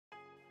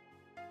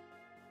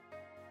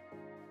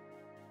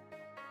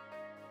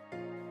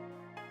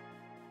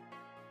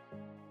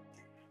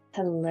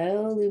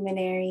Hello,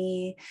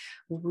 Luminary.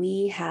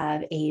 We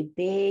have a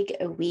big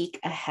week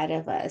ahead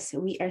of us.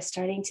 We are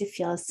starting to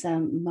feel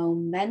some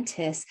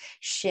momentous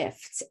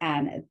shifts,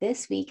 and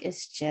this week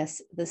is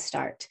just the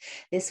start.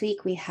 This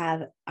week, we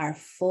have our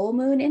full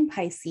moon in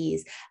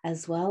Pisces,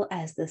 as well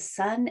as the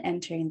sun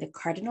entering the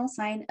cardinal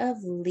sign of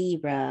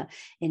Libra,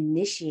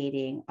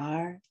 initiating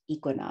our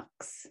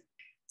equinox.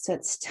 So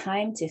it's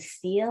time to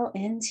feel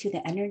into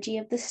the energy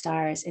of the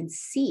stars and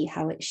see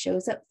how it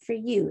shows up for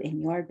you in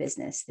your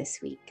business this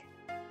week.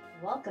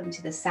 Welcome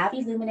to the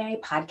Savvy Luminary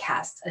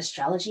podcast,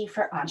 Astrology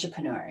for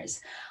Entrepreneurs.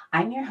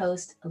 I'm your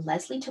host,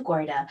 Leslie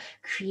Tagorda,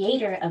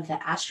 creator of the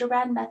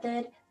Astrobrand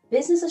Method,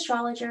 business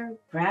astrologer,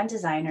 brand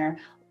designer,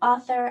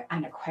 author,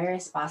 and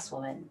Aquarius boss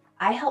woman.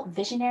 I help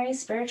visionary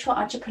spiritual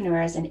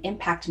entrepreneurs and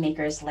impact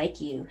makers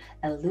like you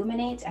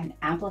illuminate and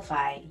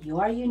amplify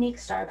your unique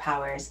star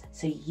powers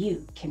so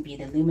you can be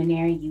the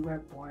luminary you were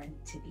born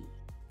to be.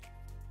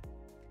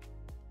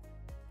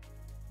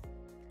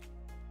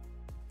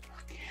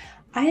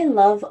 I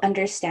love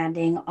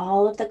understanding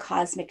all of the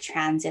cosmic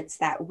transits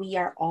that we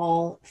are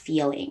all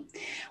feeling.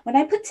 When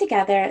I put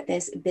together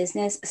this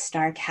business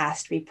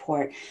starcast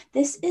report,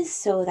 this is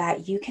so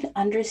that you can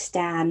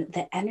understand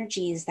the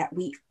energies that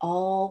we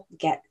all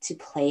get to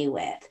play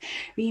with.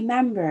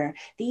 Remember,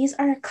 these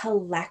are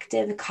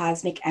collective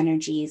cosmic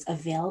energies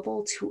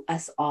available to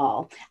us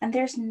all, and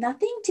there's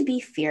nothing to be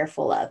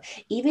fearful of.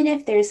 Even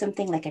if there's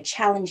something like a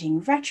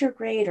challenging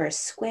retrograde or a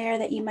square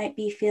that you might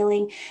be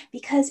feeling,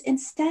 because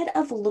instead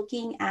of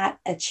looking at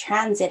a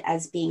transit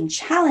as being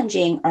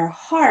challenging or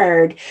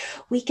hard,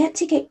 we get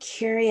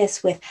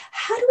curious with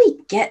how do we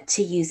get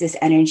to use this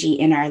energy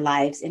in our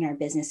lives, in our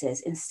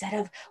businesses, instead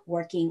of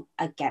working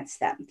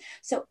against them.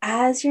 So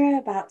as you're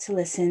about to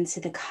listen to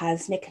the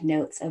cosmic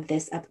notes of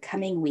this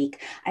upcoming week,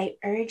 I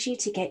urge you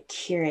to get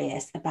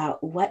curious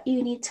about what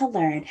you need to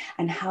learn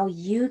and how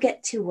you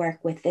get to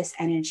work with this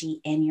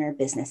energy in your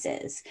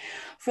businesses.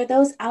 For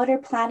those outer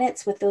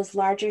planets with those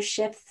larger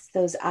shifts,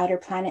 those outer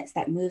planets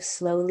that move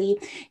slowly,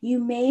 you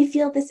may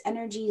feel this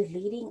energy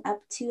leading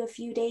up to a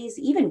few days,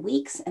 even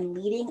weeks, and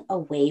leading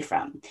away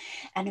from.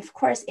 And of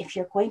course, if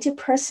you're going to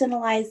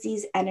personalize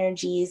these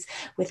energies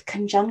with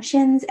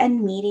conjunctions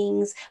and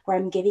meetings where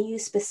I'm giving you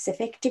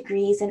specific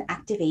degrees and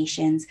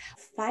activations,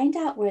 find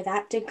out where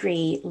that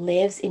degree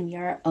lives in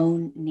your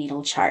own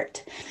natal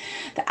chart.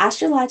 The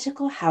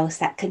astrological house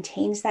that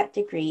contains that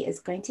degree is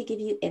going to give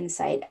you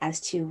insight as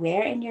to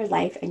where in your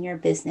life and your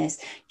business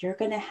you're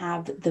going to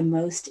have the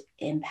most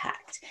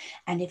impact.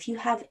 And if you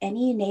have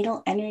any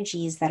natal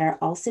energies that are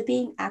also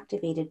being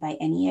activated by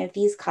any of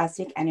these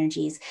cosmic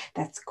energies,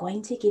 that's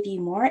going to give you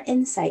more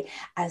insight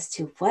as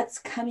to what's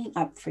coming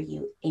up for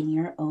you in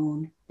your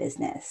own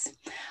business.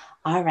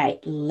 All right,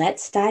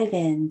 let's dive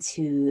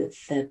into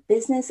the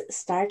business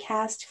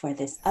starcast for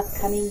this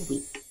upcoming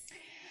week.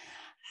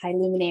 Hi,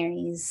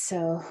 luminaries.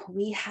 So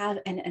we have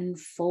an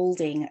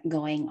unfolding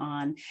going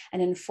on,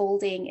 an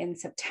unfolding in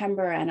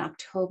September and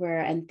October,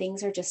 and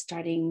things are just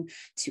starting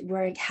to,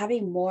 we're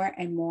having more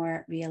and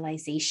more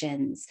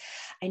realizations.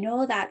 I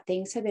know that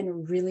things have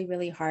been really,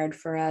 really hard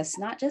for us,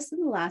 not just in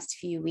the last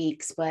few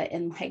weeks, but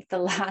in like the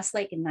last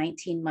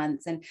 19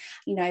 months. And,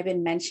 I've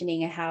been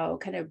mentioning how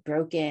kind of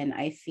broken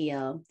I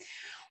feel.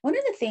 One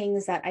of the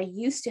things that I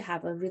used to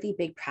have a really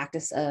big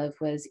practice of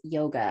was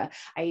yoga.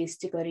 I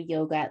used to go to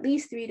yoga at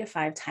least 3 to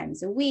 5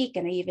 times a week.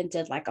 And I even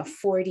did like a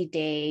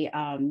 40-day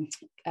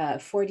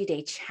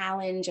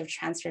challenge of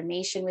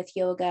transformation with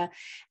yoga.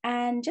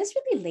 And just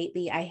really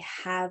lately, I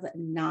have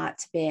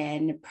not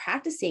been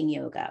practicing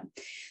yoga.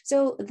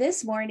 So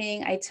this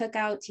morning I took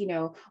out,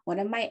 one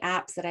of my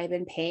apps that I've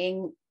been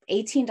paying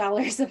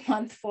 $18 a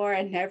month for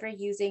and never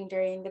using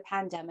during the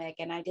pandemic.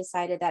 And I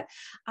decided that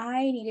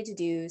I needed to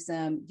do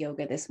some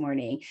yoga this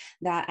morning,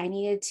 that I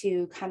needed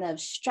to kind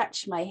of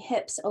stretch my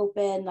hips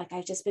open. Like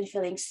I've just been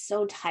feeling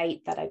so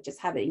tight that I've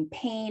just having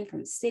pain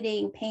from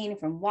sitting, pain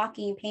from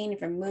walking, pain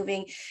from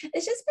moving.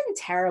 It's just been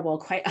terrible,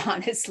 quite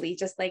honestly,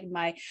 just like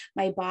my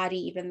body,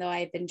 even though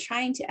I've been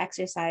trying to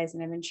exercise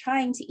and I've been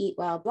trying to eat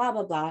well, blah,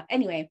 blah, blah.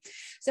 Anyway,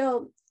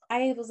 so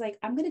I was like,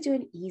 I'm going to do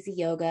an easy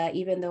yoga,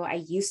 even though I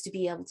used to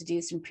be able to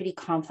do some pretty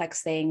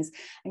complex things.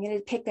 I'm going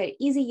to pick an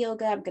easy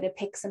yoga. I'm going to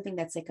pick something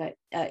that's like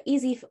a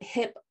easy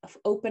hip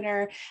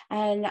opener.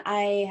 And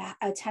I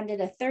attended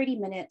a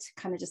 30-minute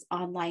kind of just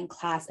online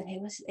class, and it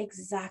was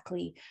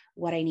exactly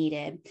what I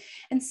needed.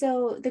 And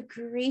so the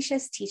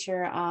gracious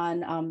teacher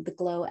on the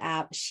Glow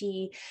app,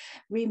 she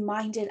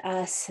reminded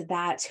us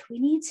that we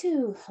need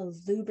to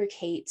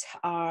lubricate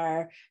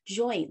our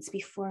joints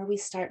before we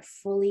start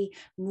fully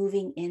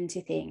moving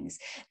into things,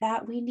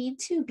 that we need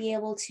to be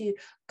able to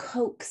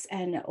coax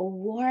and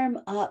warm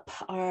up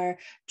our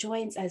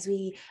joints as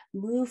we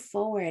move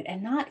forward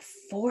and not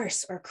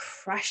force or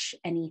crush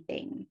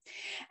anything.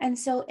 And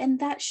so, in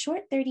that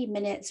short 30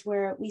 minutes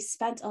where we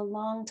spent a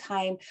long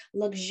time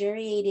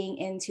luxuriating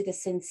into the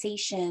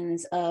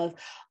sensations of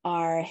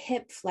our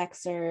hip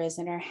flexors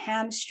and our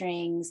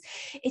hamstrings,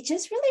 it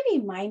just really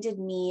reminded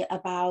me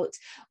about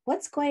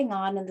what's going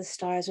on in the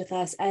stars with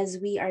us as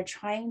we are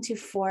trying to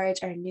forge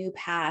our new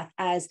path,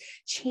 as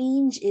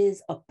change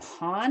is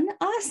upon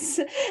us.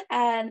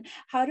 And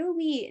how do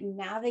we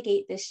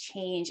navigate this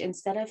change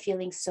instead of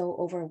feeling so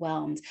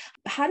overwhelmed?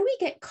 How do we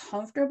get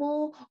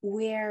comfortable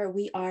where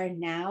we are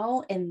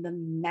now in the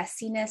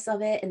messiness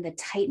of it, in the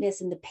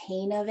tightness and the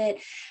pain of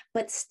it,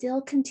 but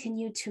still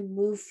continue to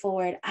move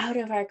forward out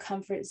of our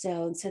comfort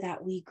zone so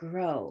that we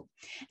grow?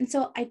 And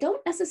so I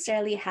don't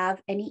necessarily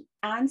have any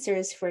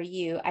answers for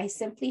you. I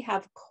simply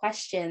have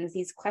questions,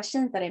 these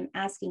questions that I'm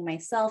asking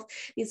myself,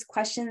 these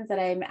questions that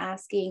I'm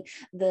asking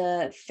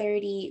the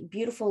 30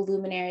 beautiful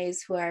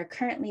luminaries who are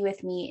currently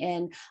with me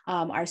in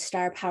our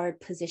star powered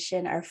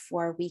position, our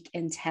 4-week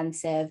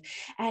intensive,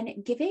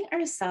 and giving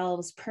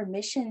ourselves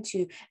permission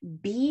to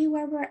be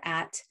where we're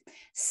at,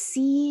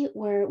 see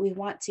where we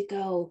want to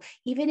go,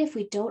 even if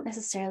we don't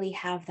necessarily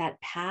have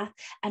that path,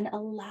 and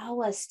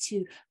allow us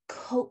to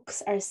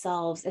coax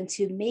ourselves and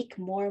to make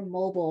more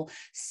mobile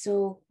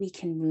so we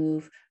can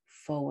move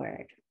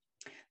forward.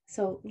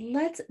 So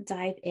let's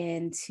dive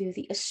into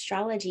the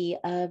astrology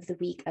of the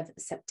week of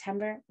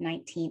September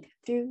 19th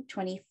through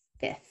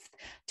 25th,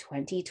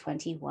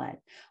 2021,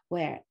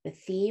 where the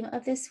theme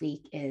of this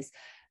week is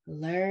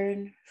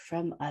learn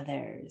from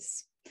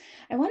others.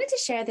 I wanted to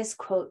share this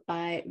quote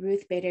by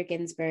Ruth Bader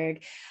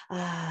Ginsburg,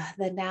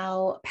 the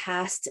now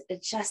past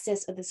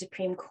Justice of the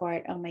Supreme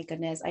Court. Oh my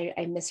goodness,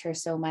 I miss her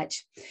so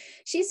much.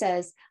 She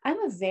says,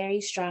 "I'm a very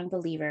strong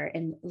believer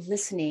in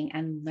listening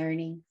and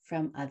learning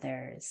from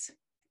others."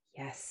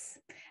 Yes.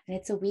 And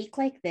it's a week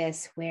like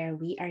this where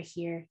we are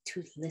here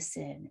to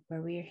listen,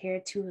 where we are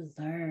here to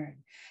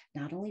learn,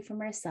 not only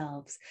from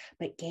ourselves,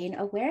 but gain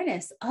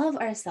awareness of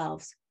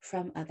ourselves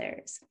from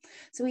others.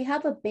 So we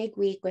have a big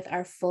week with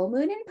our full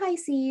moon in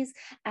Pisces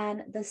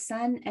and the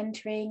sun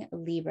entering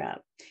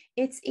Libra.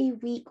 It's a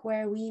week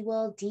where we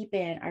will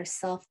deepen our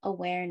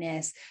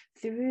self-awareness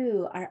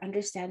through our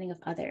understanding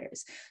of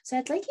others. So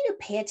I'd like you to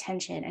pay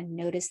attention and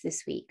notice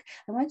this week.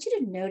 I want you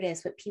to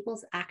notice what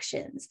people's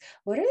actions,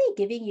 what are they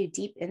giving you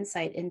deep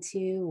insight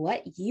into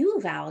what you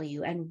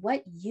value and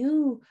what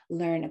you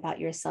learn about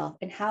yourself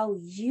and how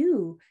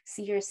you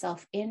see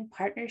yourself in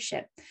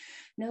partnership.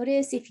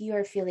 Notice if you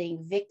are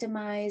feeling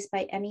victimized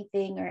by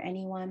anything or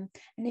anyone.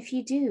 And if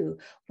you do,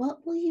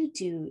 what will you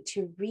do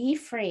to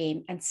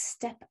reframe and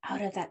step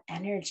out of that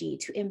energy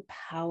to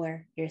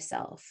empower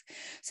yourself?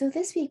 So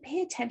this week,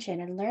 pay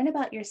attention and learn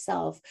about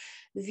yourself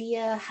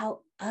via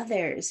how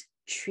others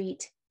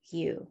treat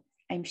you.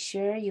 I'm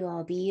sure you'll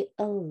all be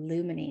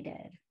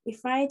illuminated.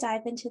 Before I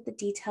dive into the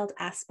detailed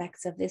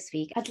aspects of this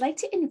week, I'd like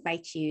to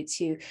invite you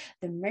to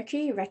the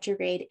Mercury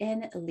retrograde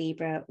in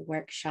Libra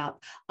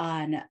workshop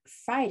on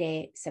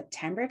Friday,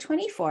 September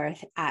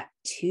 24th at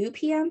 2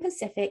 p.m.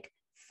 Pacific,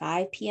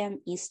 5 p.m.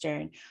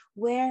 Eastern,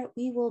 where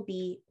we will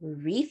be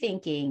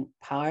rethinking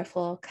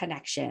powerful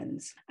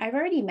connections. I've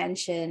already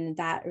mentioned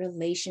that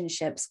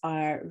relationships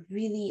are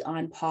really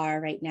on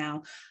par right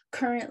now,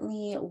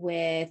 currently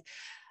with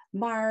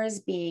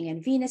Mars being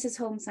in Venus's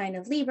home sign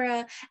of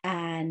Libra,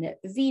 and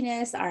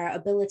Venus, our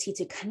ability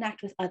to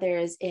connect with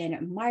others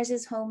in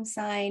Mars's home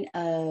sign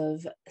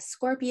of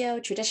Scorpio,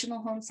 traditional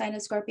home sign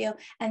of Scorpio.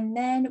 And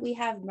then we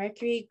have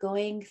Mercury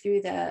going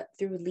through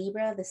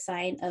Libra, the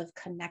sign of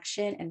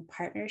connection and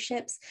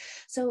partnerships.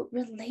 So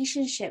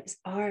relationships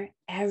are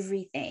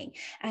everything.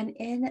 And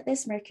in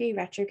this Mercury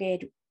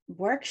retrograde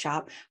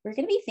workshop, we're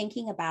going to be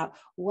thinking about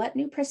what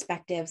new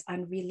perspectives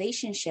on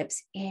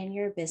relationships in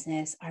your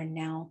business are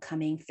now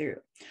coming through.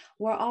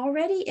 We're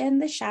already in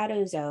the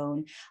shadow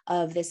zone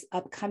of this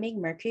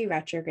upcoming Mercury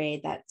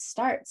retrograde that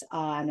starts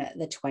on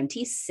the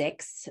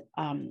 26th.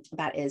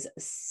 That is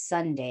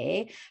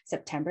Sunday,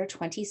 September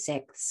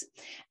 26th.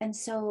 And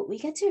so we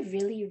get to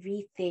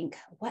really rethink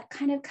what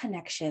kind of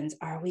connections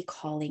are we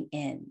calling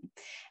in.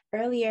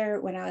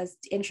 Earlier, when I was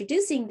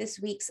introducing this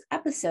week's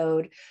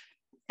episode,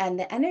 and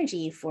the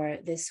energy for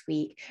this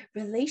week,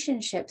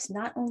 relationships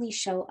not only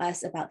show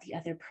us about the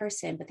other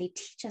person, but they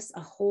teach us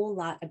a whole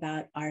lot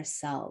about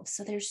ourselves.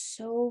 So there's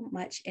so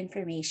much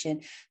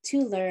information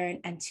to learn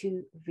and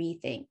to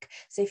rethink.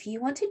 So if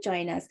you want to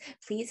join us,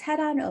 please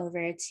head on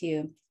over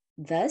to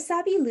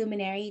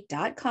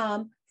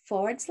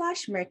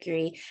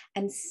thesavvyluminary.com/Mercury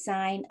and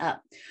sign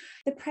up.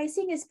 The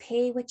pricing is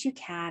pay what you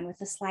can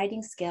with a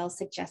sliding scale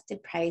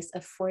suggested price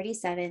of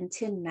 $47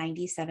 to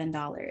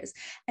 $97.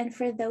 And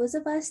for those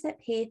of us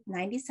that paid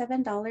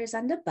 $97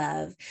 and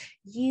above,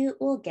 you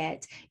will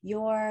get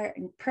your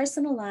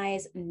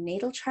personalized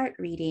natal chart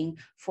reading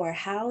for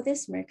how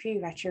this Mercury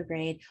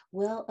retrograde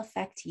will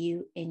affect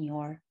you in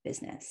your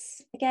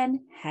business.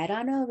 Again, head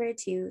on over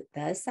to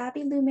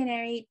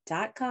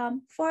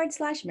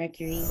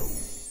thesavvyluminary.com/Mercury.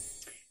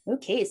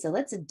 Okay, so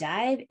let's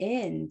dive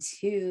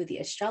into the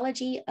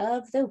astrology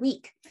of the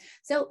week.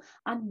 So,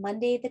 on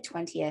Monday, the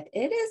 20th,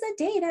 it is a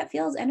day that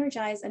feels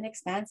energized and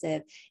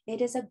expansive. It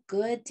is a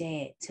good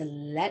day to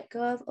let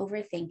go of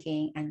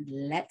overthinking and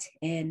let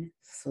in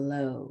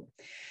flow.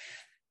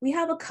 We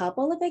have a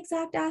couple of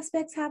exact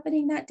aspects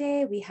happening that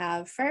day. We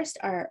have first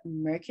our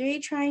Mercury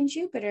trine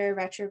Jupiter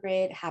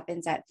retrograde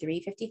happens at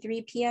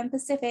 3:53 p.m.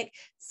 Pacific,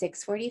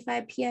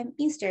 6:45 p.m.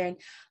 Eastern,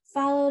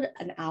 followed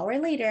an hour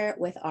later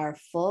with our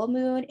full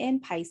moon in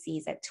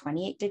Pisces at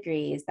 28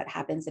 degrees that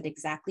happens at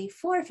exactly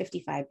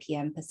 4:55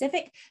 p.m.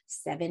 Pacific,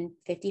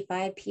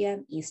 7:55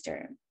 p.m.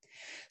 Eastern.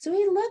 So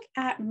we look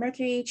at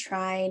Mercury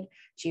trine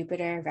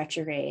Jupiter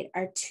retrograde,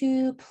 our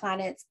two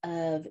planets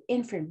of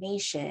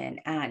information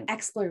and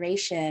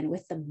exploration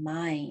with the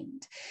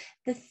mind.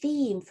 The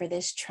theme for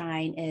this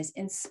trine is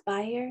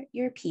inspire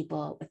your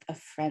people with a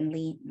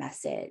friendly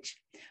message.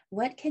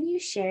 What can you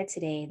share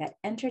today that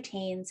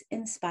entertains,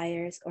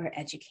 inspires, or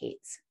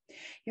educates?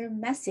 Your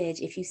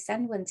message, if you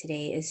send one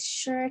today, is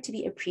sure to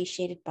be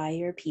appreciated by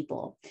your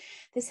people.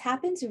 This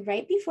happens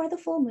right before the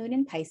full moon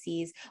in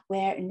Pisces,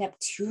 where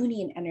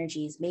Neptunian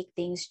energies make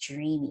things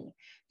dreamy.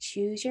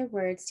 Choose your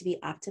words to be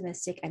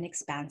optimistic and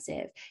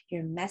expansive.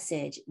 Your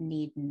message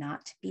need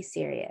not be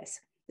serious.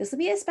 This will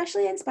be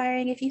especially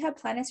inspiring if you have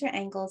planets or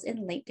angles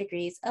in late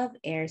degrees of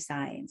air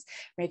signs.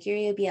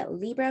 Mercury will be at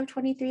Libra of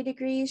 23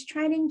 degrees,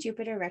 trining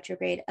Jupiter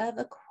retrograde of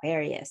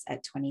Aquarius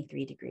at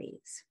 23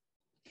 degrees.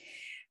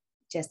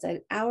 Just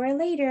an hour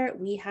later,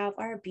 we have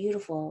our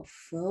beautiful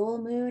full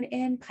moon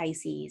in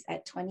Pisces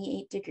at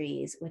 28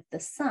 degrees with the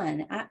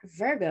sun at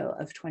Virgo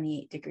of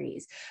 28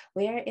 degrees,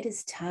 where it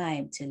is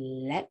time to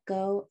let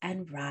go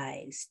and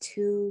rise,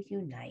 to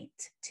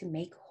unite, to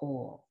make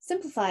whole.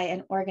 Simplify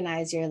and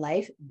organize your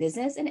life,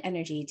 business, and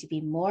energy to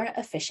be more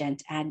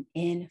efficient and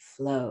in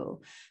flow.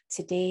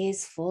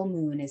 Today's full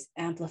moon is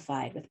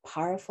amplified with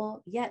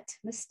powerful yet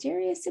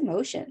mysterious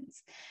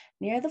emotions.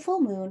 Near the full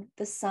moon,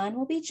 the sun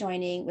will be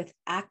joining with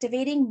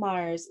activating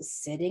Mars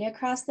sitting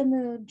across the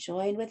moon,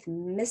 joined with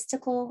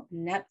mystical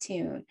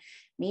Neptune.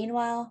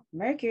 Meanwhile,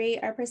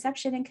 Mercury, our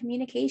perception and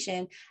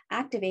communication,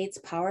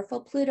 activates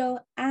powerful Pluto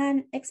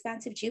and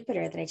expansive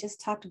Jupiter that I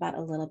just talked about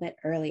a little bit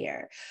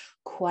earlier.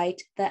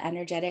 Quite the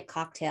energetic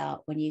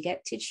cocktail when you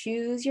get to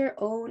choose your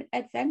own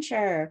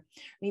adventure.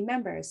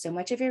 Remember, so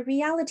much of your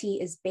reality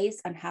is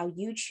based on how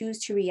you choose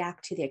to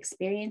react to the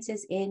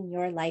experiences in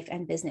your life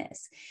and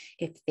business.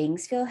 If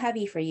things feel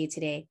heavy for you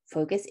today,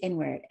 focus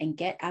inward and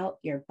get out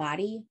your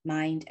body,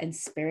 mind, and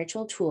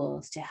spiritual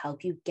tools to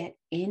help you get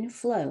in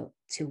flow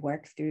to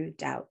work through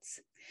doubts.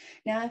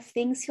 Now, if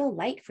things feel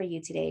light for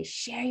you today,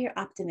 share your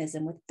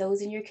optimism with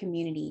those in your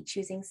community,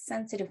 choosing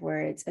sensitive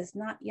words, as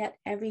not yet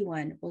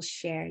everyone will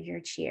share your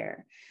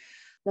cheer.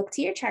 Look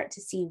to your chart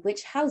to see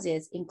which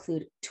houses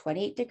include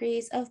 28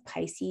 degrees of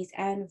Pisces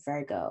and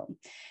Virgo.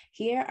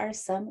 Here are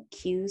some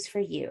cues for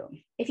you.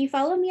 If you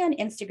follow me on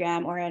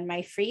Instagram or in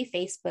my free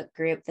Facebook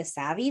group, The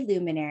Savvy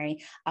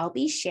Luminary, I'll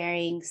be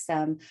sharing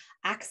some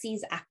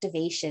axes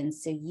activations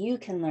so you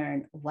can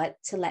learn what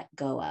to let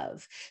go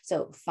of.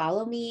 So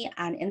follow me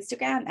on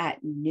Instagram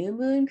at New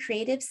Moon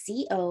Creative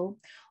CO,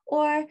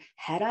 or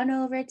head on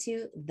over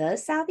to The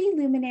Savvy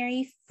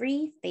Luminary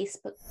free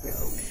Facebook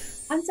group.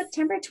 On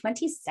September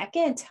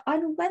 22nd,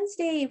 on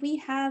Wednesday, we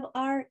have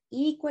our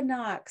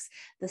equinox.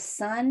 The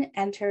sun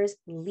enters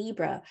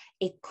Libra,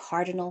 a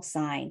cardinal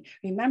sign.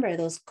 Remember,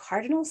 those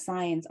cardinal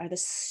signs are the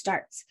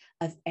starts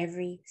of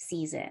every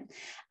season.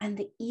 And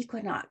the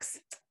equinox,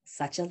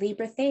 such a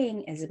Libra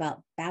thing, is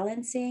about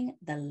balancing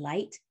the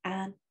light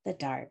and the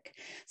dark.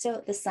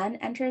 So the sun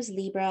enters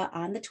Libra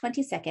on the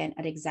 22nd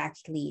at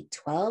exactly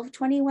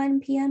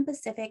 12:21 p.m.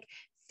 Pacific,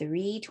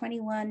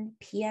 3:21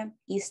 p.m.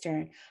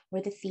 Eastern,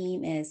 where the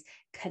theme is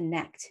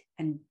connect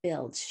and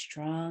build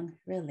strong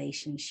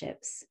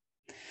relationships.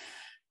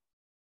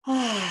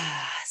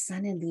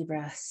 Sun in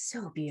Libra,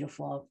 so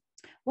beautiful.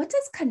 What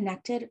does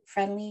connected,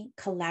 friendly,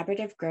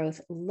 collaborative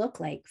growth look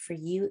like for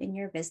you in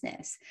your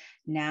business?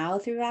 Now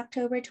through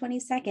October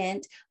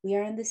 22nd, we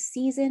are in the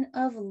season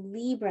of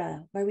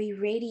Libra, where we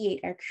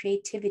radiate our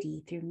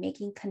creativity through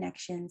making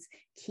connections,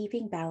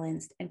 keeping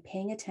balanced, and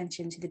paying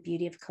attention to the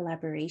beauty of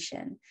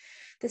collaboration.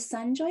 The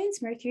sun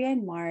joins Mercury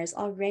and Mars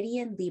already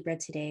in Libra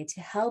today to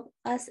help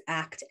us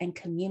act and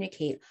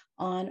communicate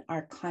on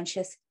our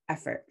conscious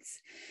efforts.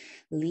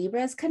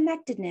 Libra's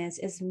connectedness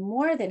is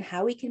more than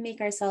how we can make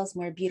ourselves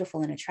more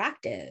beautiful and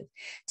attractive.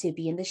 To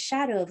be in the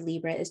shadow of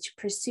Libra is to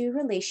pursue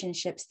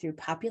relationships through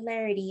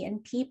popularity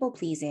and people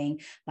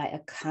pleasing by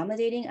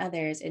accommodating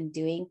others and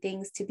doing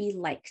things to be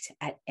liked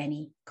at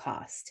any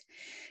cost.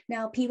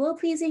 Now, people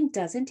pleasing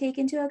doesn't take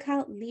into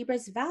account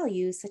Libra's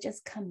values such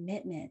as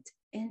commitment,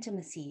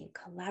 intimacy,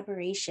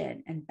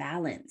 collaboration, and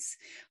balance,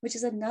 which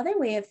is another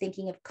way of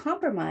thinking of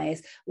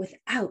compromise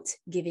without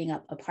giving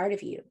up a part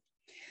of you.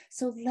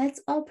 So let's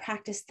all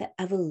practice the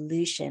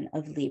evolution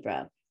of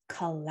Libra.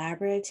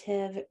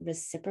 collaborative,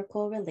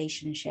 reciprocal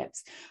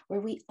relationships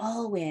where we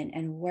all win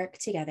and work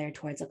together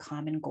towards a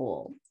common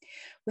goal.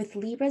 With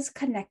Libra's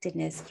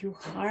connectedness, you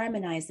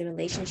harmonize the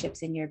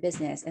relationships in your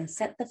business and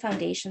set the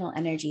foundational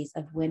energies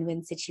of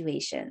win-win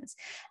situations.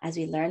 As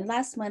we learned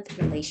last month,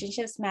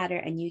 relationships matter,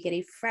 and you get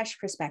a fresh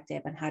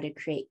perspective on how to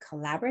create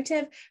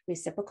collaborative,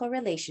 reciprocal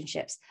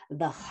relationships,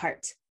 the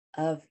heart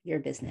of your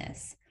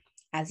business.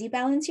 As you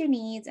balance your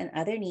needs and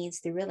other needs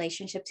through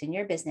relationships in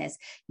your business,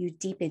 you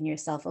deepen your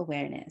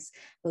self-awareness.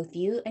 Both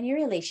you and your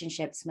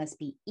relationships must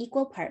be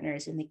equal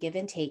partners in the give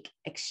and take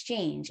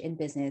exchange in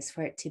business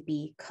for it to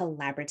be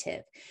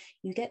collaborative.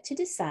 You get to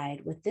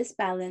decide what this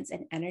balance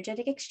and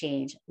energetic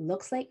exchange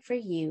looks like for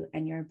you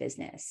and your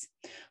business.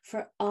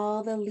 For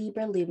all the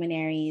Libra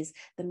luminaries,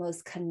 the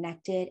most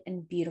connected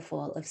and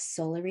beautiful of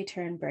solar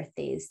return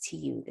birthdays to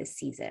you this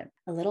season.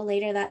 A little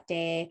later that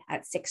day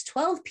at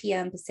 6:12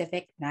 p.m.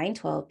 Pacific,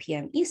 9:12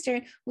 p.m.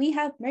 Eastern, we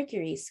have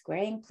Mercury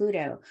squaring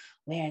Pluto,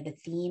 where the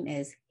theme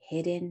is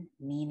hidden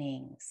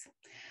meanings.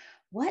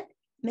 What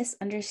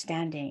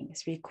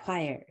misunderstandings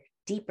require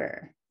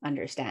deeper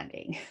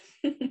understanding?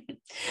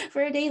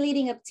 For a day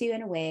leading up to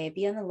and away,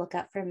 be on the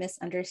lookout for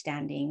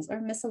misunderstandings or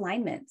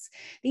misalignments.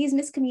 These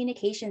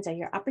miscommunications are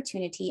your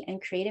opportunity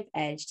and creative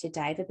edge to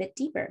dive a bit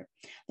deeper.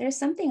 There is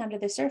something under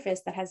the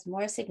surface that has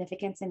more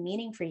significance and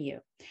meaning for you.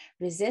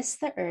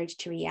 Resist the urge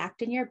to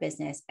react in your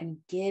business and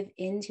give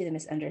into the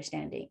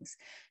misunderstandings.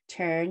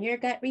 Turn your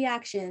gut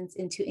reactions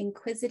into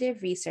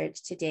inquisitive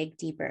research to dig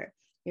deeper.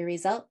 Your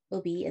result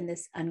will be in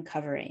this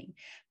uncovering.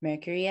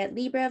 Mercury at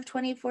Libra of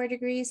 24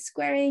 degrees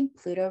squaring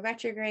Pluto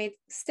retrograde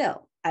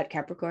still at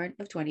Capricorn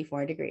of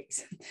 24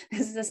 degrees.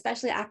 This is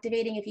especially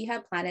activating if you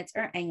have planets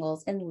or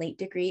angles in late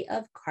degree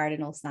of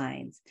cardinal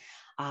signs.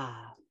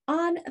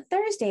 On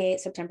Thursday,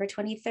 September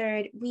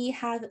 23rd, we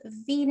have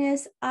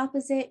Venus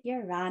opposite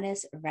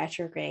Uranus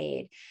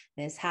retrograde.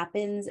 This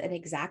happens an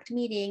exact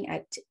meeting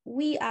at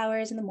wee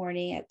hours in the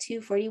morning at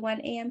 2:41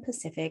 a.m.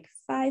 Pacific,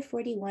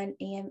 5:41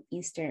 a.m.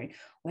 Eastern,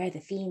 where the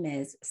theme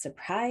is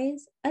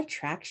surprise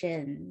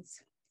attractions.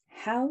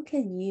 How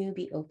can you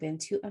be open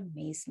to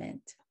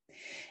amazement?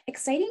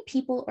 Exciting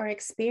people or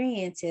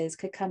experiences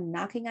could come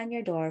knocking on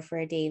your door for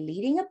a day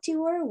leading up to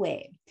or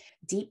away.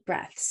 Deep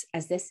breaths,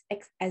 as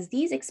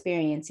these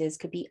experiences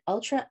could be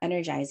ultra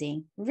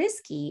energizing,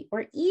 risky,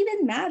 or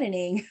even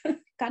maddening.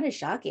 Kind of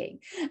shocking.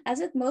 As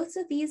with most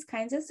of these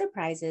kinds of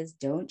surprises,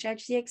 don't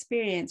judge the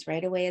experience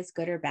right away as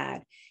good or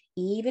bad.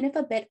 Even if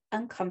a bit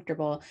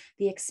uncomfortable,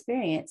 the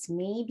experience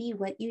may be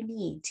what you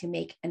need to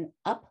make an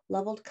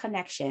up-leveled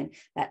connection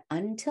that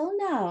until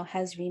now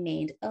has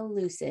remained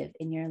elusive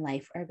in your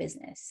life or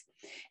business.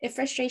 If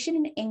frustration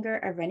and anger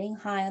are running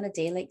high on a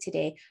day like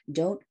today,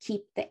 don't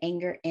keep the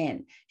anger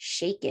in.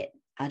 Shake it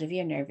out of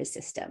your nervous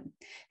system.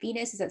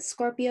 Venus is at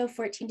Scorpio,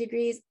 14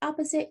 degrees,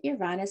 opposite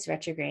Uranus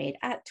retrograde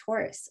at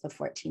Taurus of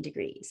 14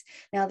 degrees.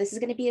 Now, this is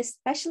going to be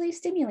especially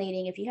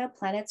stimulating if you have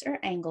planets or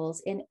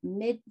angles in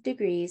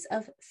mid-degrees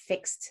of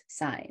fixed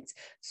signs: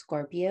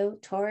 Scorpio,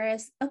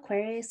 Taurus,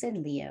 Aquarius,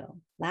 and Leo.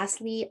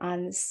 Lastly,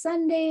 on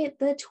Sunday,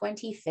 the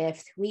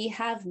 25th, we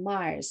have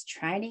Mars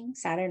trining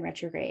Saturn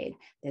retrograde.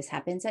 This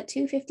happens at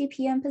 2:50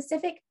 p.m.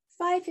 Pacific,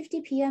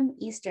 5:50 p.m.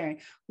 Eastern,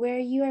 where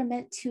you are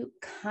meant to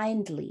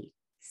kindly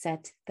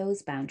set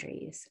those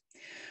boundaries.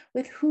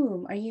 With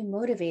whom are you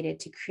motivated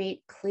to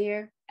create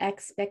clear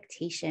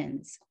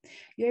expectations?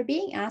 You're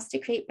being asked to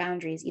create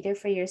boundaries either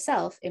for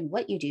yourself in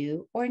what you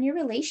do or in your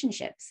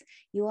relationships.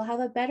 You will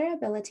have a better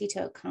ability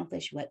to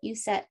accomplish what you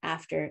set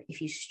after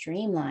if you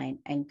streamline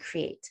and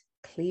create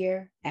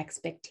clear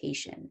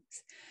expectations.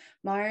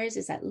 Mars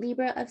is at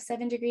Libra of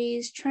 7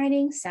 degrees,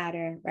 trining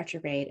Saturn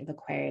retrograde of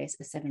Aquarius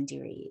of 7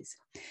 degrees.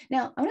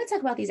 Now, I want to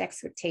talk about these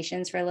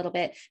expectations for a little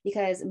bit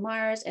because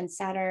Mars and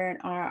Saturn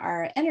are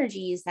our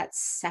energies that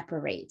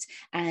separate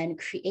and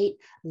create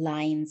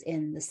lines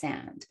in the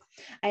sand.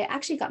 I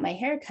actually got my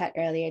hair cut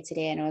earlier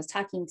today and I was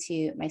talking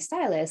to my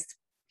stylist,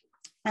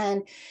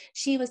 and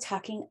she was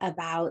talking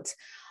about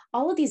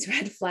all of these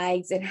red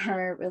flags in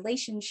her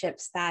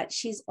relationships that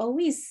she's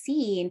always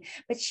seen,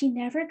 but she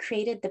never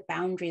created the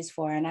boundaries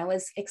for. And I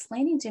was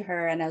explaining to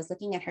her, and I was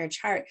looking at her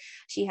chart.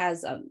 She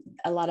has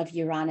a lot of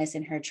Uranus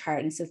in her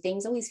chart. And so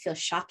things always feel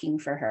shocking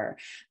for her.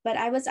 But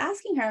I was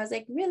asking her, I was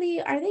like, really,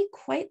 are they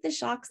quite the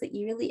shocks that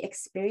you really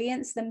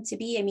experience them to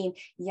be? I mean,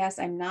 yes,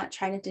 I'm not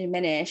trying to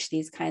diminish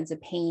these kinds of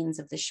pains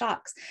of the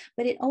shocks,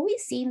 but it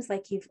always seems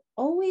like you've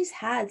always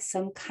had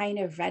some kind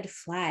of red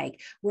flag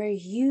where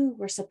you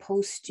were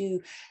supposed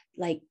to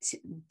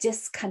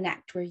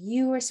disconnect, where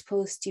you were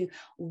supposed to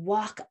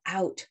walk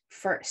out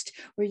first,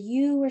 where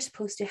you were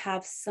supposed to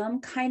have some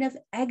kind of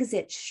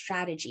exit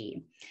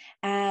strategy.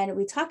 And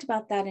we talked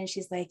about that. And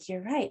she's like,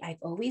 you're right.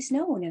 I've always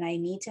known, and I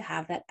need to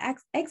have that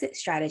exit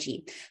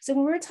strategy. So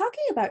when we're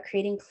talking about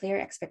creating clear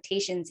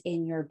expectations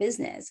in your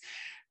business,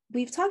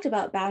 we've talked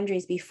about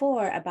boundaries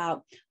before,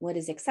 about what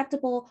is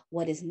acceptable,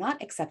 what is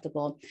not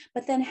acceptable,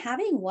 but then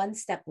having one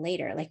step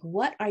later, like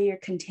what are your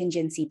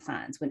contingency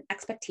plans? When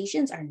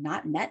expectations are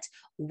not met,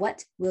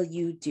 what will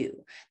you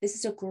do? This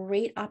is a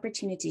great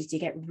opportunity to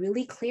get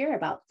really clear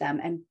about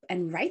them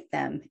and write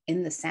them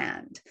in the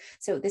sand.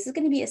 So this is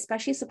going to be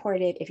especially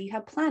supportive if you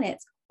have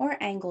planets or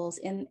angles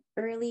in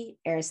early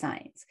air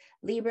signs,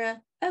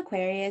 Libra,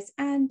 Aquarius,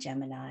 and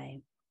Gemini.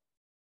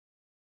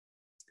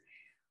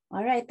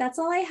 All right, that's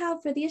all I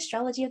have for the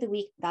astrology of the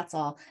week. That's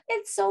all.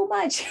 It's so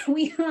much.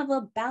 We have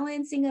a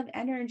balancing of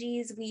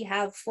energies, we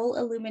have full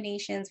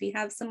illuminations, we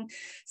have some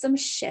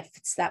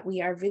shifts that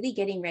we are really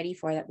getting ready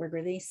for, that we're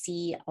going to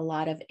see a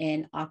lot of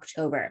in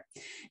October.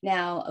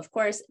 Now, of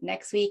course,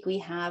 next week we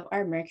have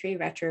our Mercury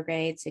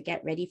retrograde, so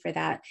get ready for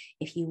that.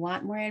 If you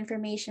want more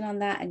information on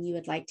that and you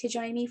would like to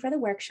join me for the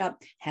workshop,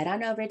 head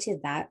on over to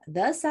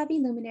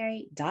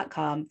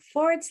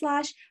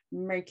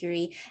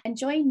thesavvyluminary.com/Mercury and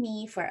join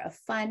me for a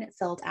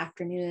fun-filled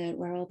afternoon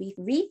where we'll be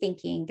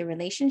rethinking the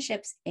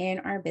relationships in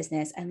our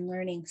business and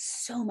learning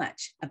so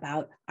much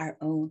about our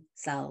own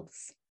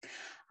selves.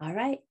 All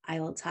right,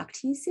 I will talk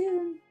to you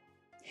soon.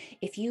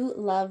 If you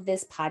love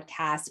this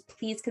podcast,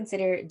 please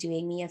consider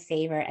doing me a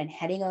favor and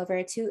heading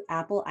over to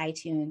Apple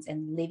iTunes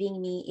and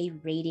leaving me a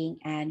rating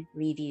and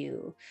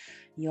review.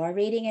 Your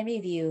rating and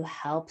review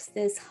helps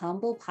this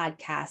humble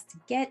podcast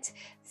get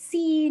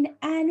seen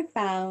and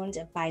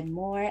found by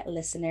more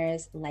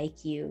listeners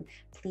like you.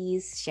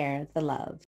 Please share the love.